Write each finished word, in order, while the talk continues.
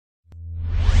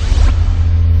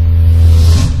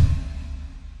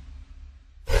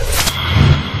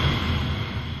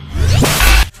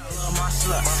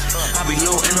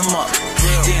up.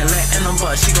 Then letting them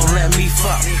but she gon' let me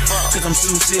fuck. Cause I'm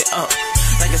suited up.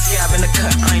 Like a scab in the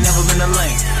cut, I ain't never been a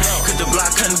lane. Cause the block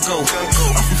couldn't go.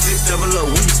 I'm from 600,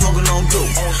 we be smoking on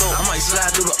dope. I might slide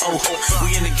through the O.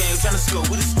 We in the game tryna score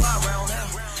with a squad round.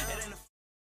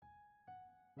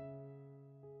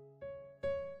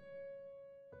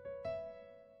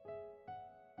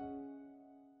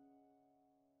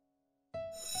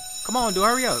 Come on, dude,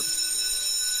 hurry up.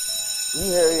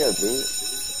 You hurry up, dude.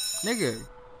 Nigga,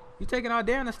 you taking all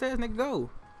down the stairs, nigga, go.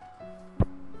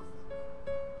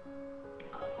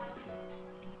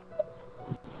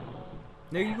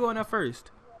 Nigga, you going up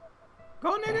first.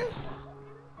 Go, nigga.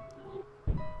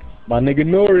 My nigga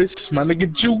Norris, my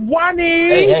nigga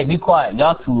Juwaniie. Hey, be quiet.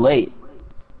 Y'all too late.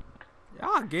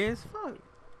 Y'all gay as fuck.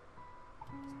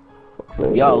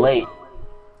 Y'all late.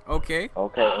 Okay.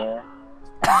 Okay,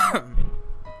 man.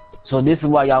 So this is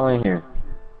why y'all in here.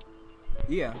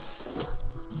 Yeah.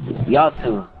 Y'all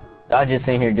two. Y'all just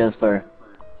in here just for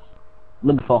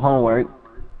looking for homework.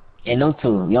 And them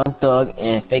two, Young Thug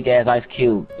and fake ass Ice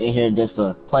Cube, in here just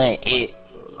for playing it.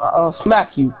 I'll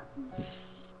smack you.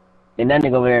 And that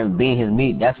nigga over there being his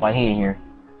meat, that's why he in here.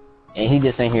 And he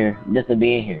just in here just to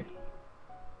be in here.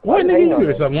 What nigga you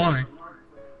here? Stop lying.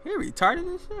 He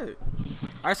retarded as shit.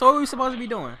 Alright, so what are we supposed to be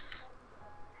doing?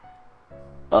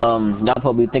 Y'all supposed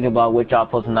to be thinking about what y'all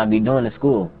supposed to not be doing in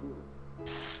school.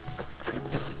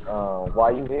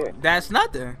 Why you here? That's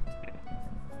nothing.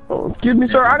 Oh, excuse me,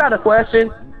 sir. I got a question.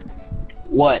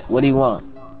 What? What do you want?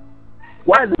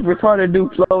 Why is this retarded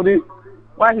dude floating?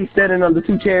 Why he sitting under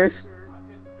two chairs?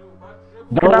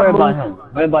 Don't worry about him.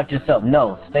 Worry about yourself.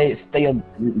 No, stay your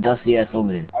dusty ass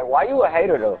over there. Hey, why you a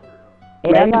hater though?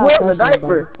 Man, he's wearing a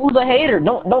diaper. Who's a hater?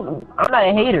 Don't. I'm not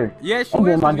a hater. Yes, I'm you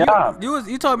doing is. my job.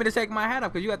 You told me to take my hat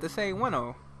off because you got the same one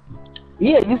on.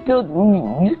 Yeah, you still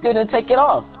didn't take it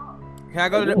off. Can I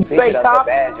go to You the Fake got cop. the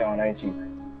badge on, ain't you?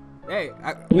 Hey,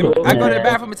 I go to the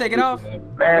bathroom and take it off?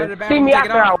 Man, see me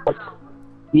after hours.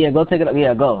 Yeah, go take it off.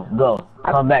 Yeah, go.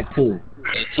 Come back too.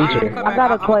 Teacher. I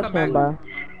got a question, bro.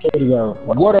 Here you go.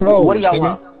 What are those? What do y'all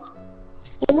want?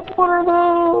 What are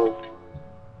those?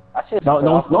 I should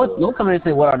Don't come in and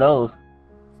say what are those.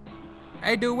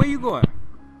 Hey, dude, where you going?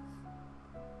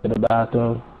 To the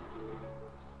bathroom.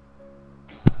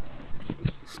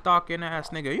 Stalking ass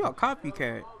nigga. You a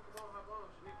copycat.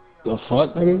 The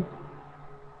fuck, nigga?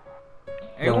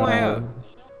 Hey, who here?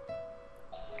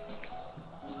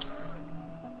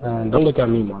 Man, don't look at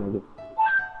me, my nigga.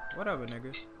 Whatever,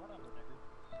 nigga.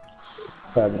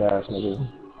 Faggot ass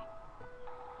nigga.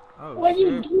 Oh, what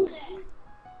shit.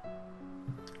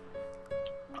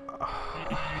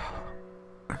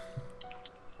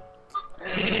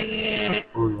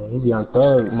 Oh, yeah, he be on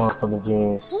third motherfucking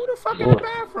jeans. Who the fuck in the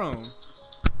bathroom?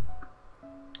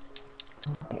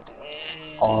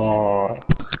 Oh.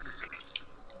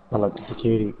 I like the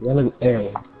security. Yeah, look,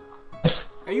 hey.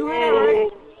 Are you here, right?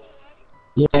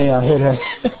 Yeah, I hear that.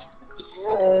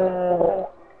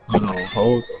 No,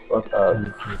 hold the fuck up.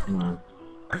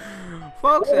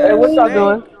 Folks, Hey, what y'all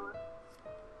doing?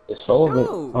 It's over. Dude,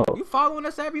 Oh, you following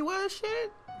us everywhere and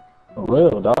shit? for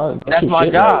real, dog. That's my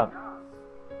job.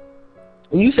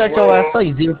 You shut your ass up,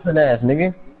 you 0% ass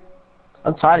nigga.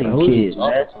 I'm tired of you kids,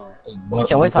 man.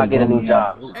 Can't wait till I get a new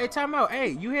job. Hey, time out. Hey,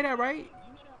 you hear that, right?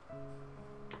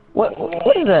 What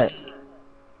is that?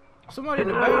 Somebody in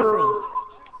the bathroom.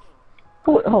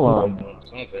 Hold on.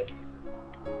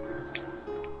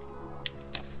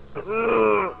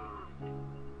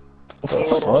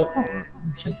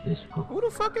 Who the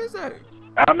fuck is that?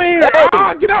 I mean, get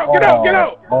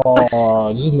out!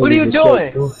 Oh, What are you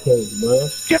doing?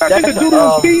 Can I take a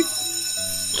doodle piece?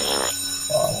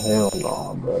 Oh, hell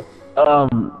no, bro.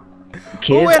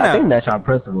 Kids, in I think there? that's our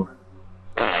principal.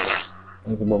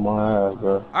 Think about my ass,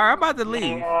 bro. Alright, I'm about to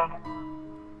leave.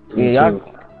 Yeah,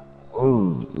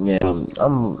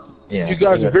 yeah. You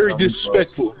guys are very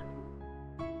disrespectful.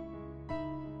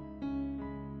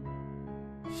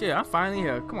 Shit, I'm finally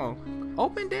here. Come on.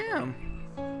 Open damn.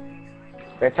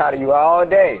 Been tired of you all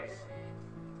day.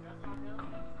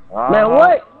 Man,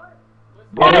 what?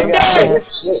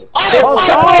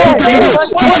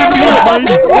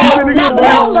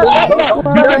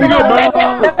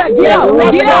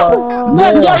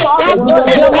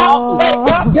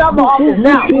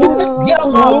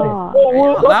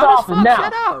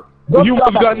 You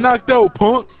must got knocked out,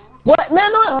 punk. What?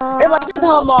 Man, no. Everybody get the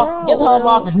home off. Get the home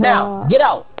office now. Get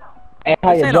out. Hey,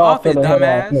 how This your ain't the jaw office, feeling, head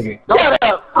ass dumbass.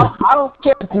 nigga? I don't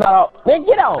care if it's not out. Man,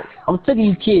 get out. I'm sick of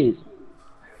you kids.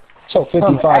 So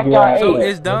 55-year-old. So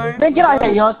it's done? Man, get out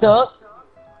here, young thug.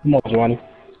 Come on, Juwaniie.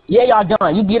 Yeah, y'all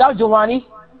done. You get out, Juwaniie.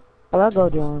 Oh, I go,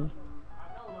 John.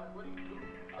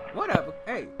 Whatever.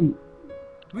 Hey. Alright.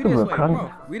 We this Come on, way. Come Connie.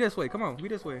 on. We this way. Come on. We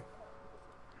this way.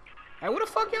 Hey, where the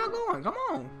fuck y'all going? Come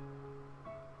on.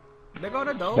 They go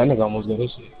to the door. That nigga almost got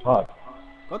his shit caught.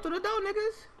 Go through the door,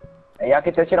 niggas. Hey, y'all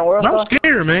get that shit on World I'm Star?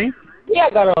 scared, man. Yeah, I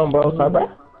got it on, bro. Sorry, bro.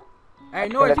 Hey,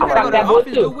 Norris, you I gotta go to got the that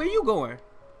office, too. dude. Where you going?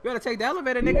 You gotta take the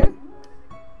elevator, nigga.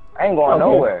 I ain't going Okay.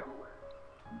 nowhere.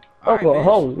 All I'm right, going bitch.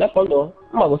 home. That's what I'm doing.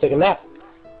 I'm gonna go take a nap.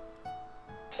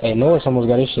 Hey, Norris almost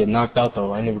got his shit knocked out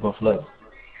though. I ain't never gonna flood.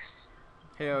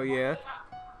 Hell yeah.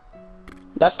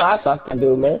 That's how I thought I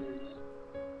do, man.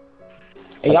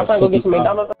 Hey, y'all trying to go get some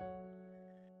McDonald's?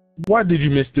 Why did you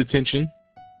miss detention?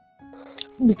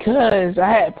 Because I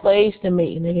had plays to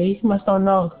make, nigga. You must don't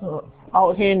know.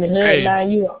 Out here in the hood Hey. now,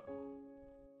 you know.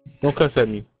 Don't cuss at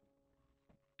me.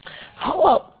 Hold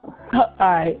up.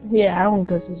 Alright, yeah, I don't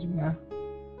cuss this man.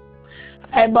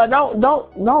 Hey, but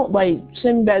don't like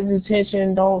send me back to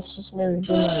detention. Don't suspend me.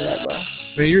 Do none of that, bro.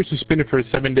 Man, you're suspended for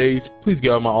 7 days. Please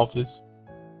get out of my office.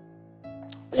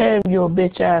 Damn, you a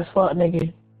bitch ass fuck,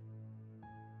 nigga.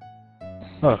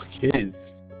 Oh, kids.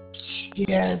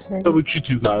 Yes, What nigga. with you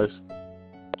two guys?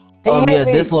 Yeah,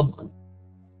 this one.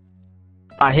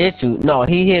 I hit you. No,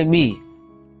 he hit me.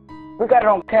 We got it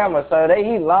on camera, so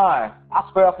he lying. I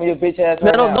swear off on your bitch ass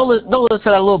Man, right now. don't listen to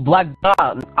that little black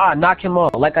dog. I knock him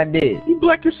off like I did. You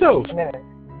black yourself. Get I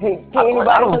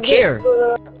anybody, don't care.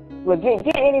 Look,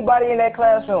 get anybody in that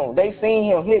classroom. They seen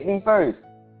him hit me first.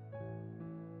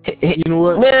 You know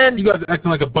what? Man. You guys are acting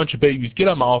like a bunch of babies. Get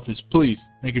out of my office, please.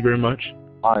 Thank you very much.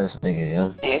 Honest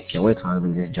nigga, yeah. Can't wait till I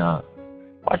leave this job.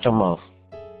 Watch your mouth.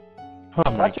 Oh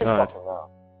my Watch your god. fucking mouth.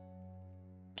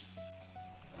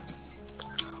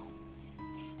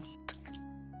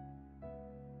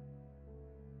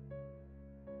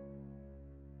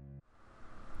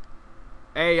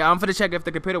 Hey, I'm finna check if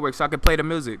the computer works so I can play the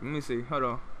music. Let me see. Hold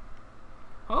on.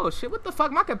 Oh shit, what the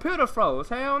fuck? My computer froze.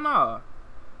 Hell no.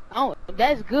 Oh,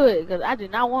 that's good, because I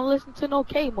did not want to listen to no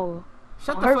K-Mo.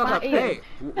 Shut Don't the hurt fuck my up. ears.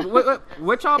 Hey,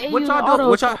 what y'all They doing? use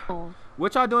auto-tune.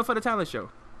 What y'all doing for the talent show?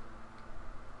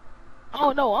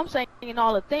 Oh no, I'm singing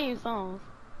all the theme songs.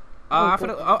 I'm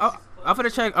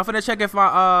finna check if my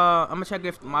I'm gonna check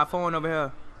if my phone over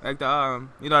here, like the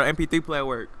the MP3 player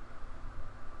work.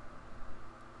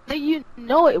 Then you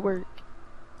know it worked.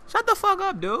 Shut the fuck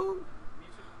up, dude.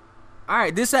 All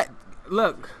right,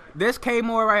 look, this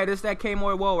K-More right here. This that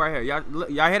K-More wall right here.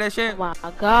 Y'all hear that shit? Oh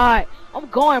my god, I'm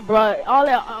going, bro. All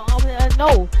that,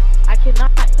 no, I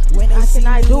cannot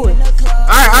do it. All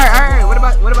right.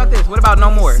 What about this? What about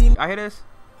No More? I hear this? Is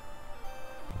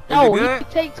No, it he good?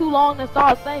 take too long to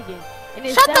start singing, and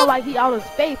it Shut sounds the- like he out of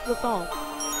space or something.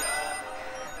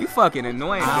 You fucking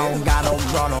annoying,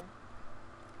 bitch.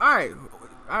 All right,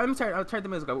 let me turn the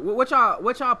music up. What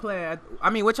y'all playing?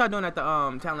 What y'all doing at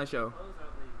the talent show?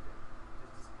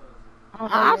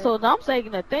 I'm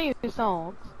singing the theme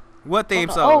songs. What theme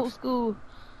From the song?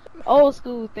 old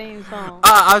school theme song.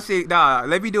 I'll see. Nah,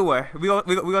 let me do one. We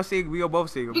gonna sing. We gonna both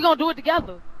sing 'em. We gonna do it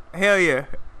together. Hell yeah.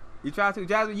 You try to,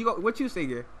 Jasmine? What you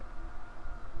singing?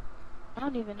 I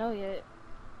don't even know yet.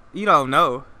 You don't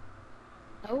know.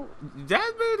 Nope.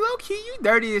 Jasmine, low key, you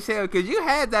dirty as hell because you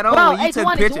had that on Bro, when you hey, took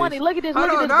Juwaniie, pictures. Juwaniie, look at this, Hold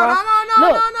look on, at this, bro. no,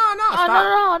 Look. stop.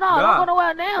 No, Nah. don't go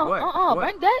nowhere now. What?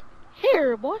 Bring that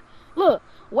here, boy. Look,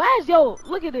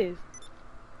 look at this.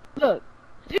 Look,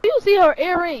 do you see her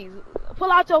earrings?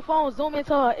 Pull out your phone, zoom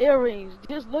into her earrings.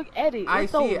 Just look at it. I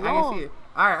It's so see it. long. I see it.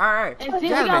 All right. And she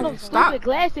got them stop. stupid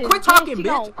glasses. Quit talking, She bitch.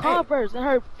 got Hey. Converse, and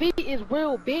her feet is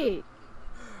real big.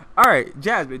 All right,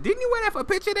 Jasmine, didn't you wear that for a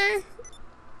picture day?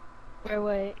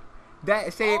 Wait.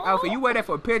 That same outfit, you wear that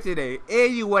for a picture day,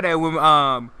 and you wore that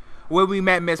when we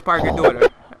met Miss Parker's daughter. Wait,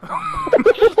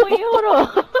 hold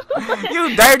on.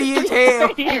 You dirty as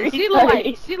hell. Hey,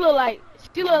 she look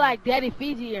like Daddy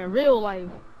Fiji in real life.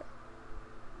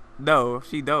 No,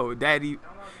 she don't. Daddy.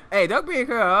 Hey, don't bring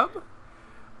her up.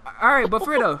 All right, but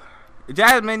for real,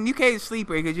 Jasmine, you can't sleep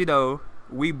here because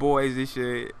we boys and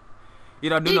shit.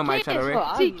 Nuno might try to rape.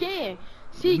 She can.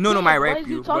 Nuno might rape What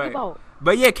you. you talking about?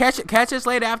 But yeah, catch us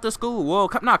later after school. Well,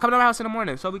 come to my house in the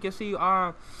morning so we can see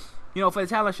for the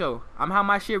talent show. I'm have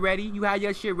my shit ready. You have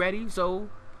your shit ready. So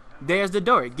there's the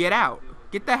door. Get out.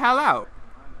 Get the hell out.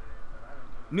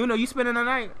 Nuno, you spending the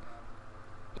night?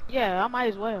 Yeah, I might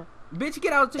as well. Bitch,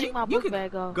 get out. Take my book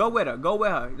bag off. Go with her. Go with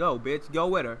her. Go, bitch. Go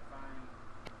with her.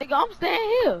 Nigga, I'm staying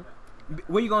here.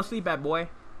 Where you gonna sleep at, boy?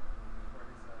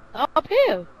 Up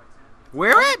here.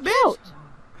 Where at, bitch?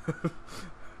 Couch.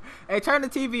 Hey, turn the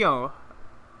TV on.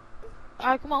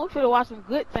 Alright, come on, we finna watch some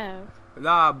good times.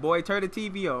 Nah, boy, turn the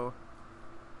TV on.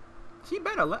 She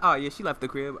better. Oh yeah, she left the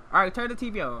crib. All right, turn the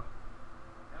TV on.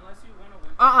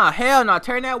 Hell no.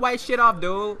 Turn that white shit off,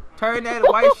 dude. Turn that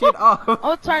white shit off.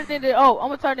 I'm turning it off. I'm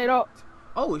gonna turn it off.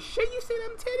 Oh shit, you see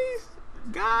them titties?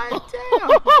 God damn.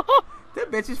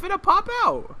 That bitch is finna pop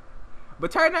out.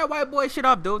 But turn that white boy shit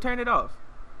off, dude. Turn it off.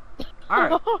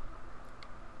 Alright.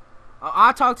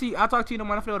 I'll talk to you in the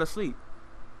morning after I go to sleep.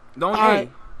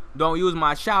 Don't use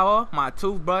my shower, my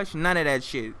toothbrush, none of that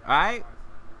shit. Alright?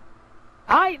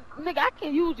 Nigga, I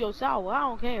can use your shower. I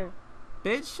don't care.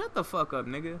 Bitch, shut the fuck up,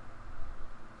 nigga.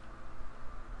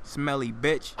 Smelly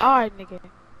bitch. Alright, nigga.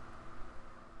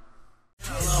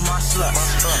 I love my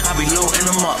sluts. I be loading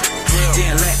them up.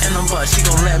 Then letting them bust. She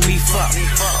gon' let me fuck.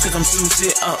 Cause I'm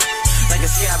suited up. Like a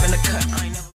scab in the cut. I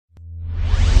ain't never